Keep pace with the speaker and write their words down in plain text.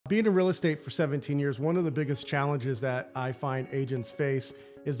Being in real estate for 17 years, one of the biggest challenges that I find agents face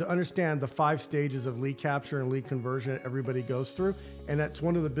is to understand the 5 stages of lead capture and lead conversion that everybody goes through. And that's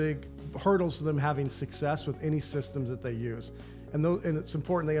one of the big hurdles to them having success with any systems that they use. And it's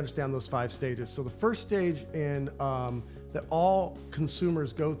important they understand those 5 stages. So the first stage that all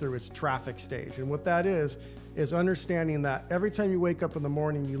consumers go through is traffic stage. And what that is understanding that every time you wake up in the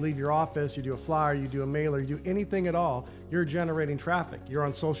morning, you leave your office, you do a flyer, you do a mailer, you do anything at all, you're generating traffic. You're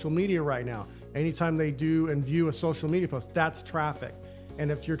on social media right now. Anytime they do and view a social media post, that's traffic.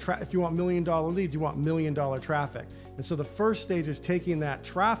 And if you want $1 million leads, you want $1 million traffic. And so the first stage is taking that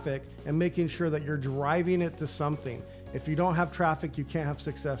traffic and making sure that you're driving it to something. If you don't have traffic, you can't have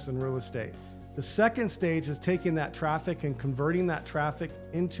success in real estate. The second stage is taking that traffic and converting that traffic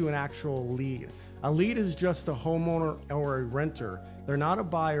into an actual lead. A lead is just a homeowner or a renter. They're not a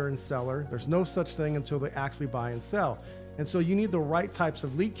buyer and seller. There's no such thing until they actually buy and sell. And so you need the right types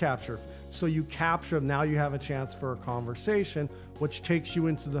of lead capture. So you capture them, now you have a chance for a conversation, which takes you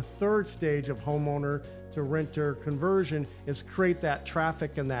into the third stage of homeowner to renter conversion, is create that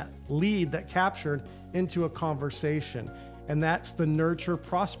traffic and that lead that captured into a conversation. And that's the nurture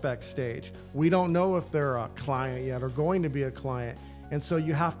prospect stage. We don't know if they're a client yet or going to be a client. And so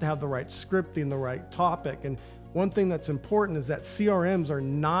you have to have the right scripting, the right topic. And one thing that's important is that CRMs are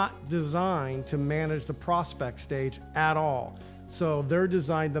not designed to manage the prospect stage at all. So they're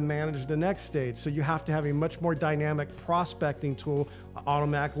designed to manage the next stage. So you have to have a much more dynamic prospecting tool,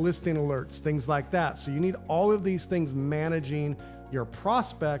 automatic listing alerts, things like that. So you need all of these things managing your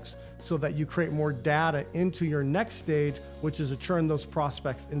prospects so that you create more data into your next stage, which is to turn those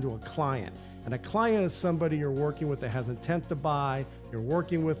prospects into a client. And a client is somebody you're working with that has intent to buy. You're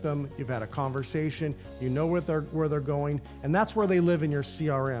working with them, you've had a conversation, you know where they're going, and that's where they live in your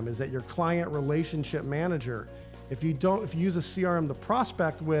CRM, is that your client relationship manager. If you use a CRM to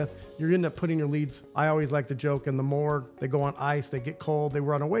prospect with, you're end up putting your leads, I always like to joke, in the morgue, they go on ice, they get cold, they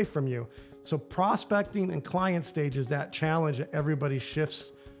run away from you. So prospecting and client stage is that challenge that everybody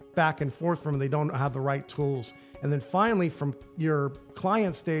shifts back and forth from. They don't have the right tools. And then finally, from your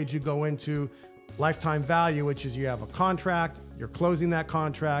client stage, you go into lifetime value, which is you have a contract, you're closing that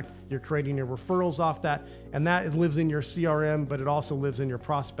contract, you're creating your referrals off that, and that lives in your CRM, but it also lives in your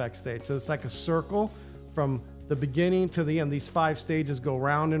prospect stage. So it's like a circle from the beginning to the end. These 5 stages go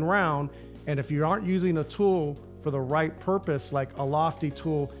round and round. And if you aren't using a tool for the right purpose, like a Lofty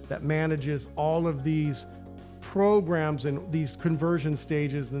tool that manages all of these programs and these conversion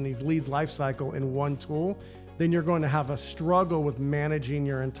stages and these leads life cycle in one tool, then you're going to have a struggle with managing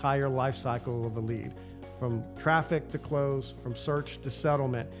your entire life cycle of a lead, from traffic to close, from search to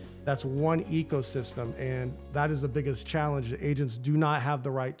settlement. That's one ecosystem, and that is the biggest challenge. The agents do not have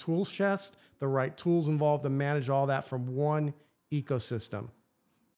the right tool chest, the right tools involved to manage all that from one ecosystem.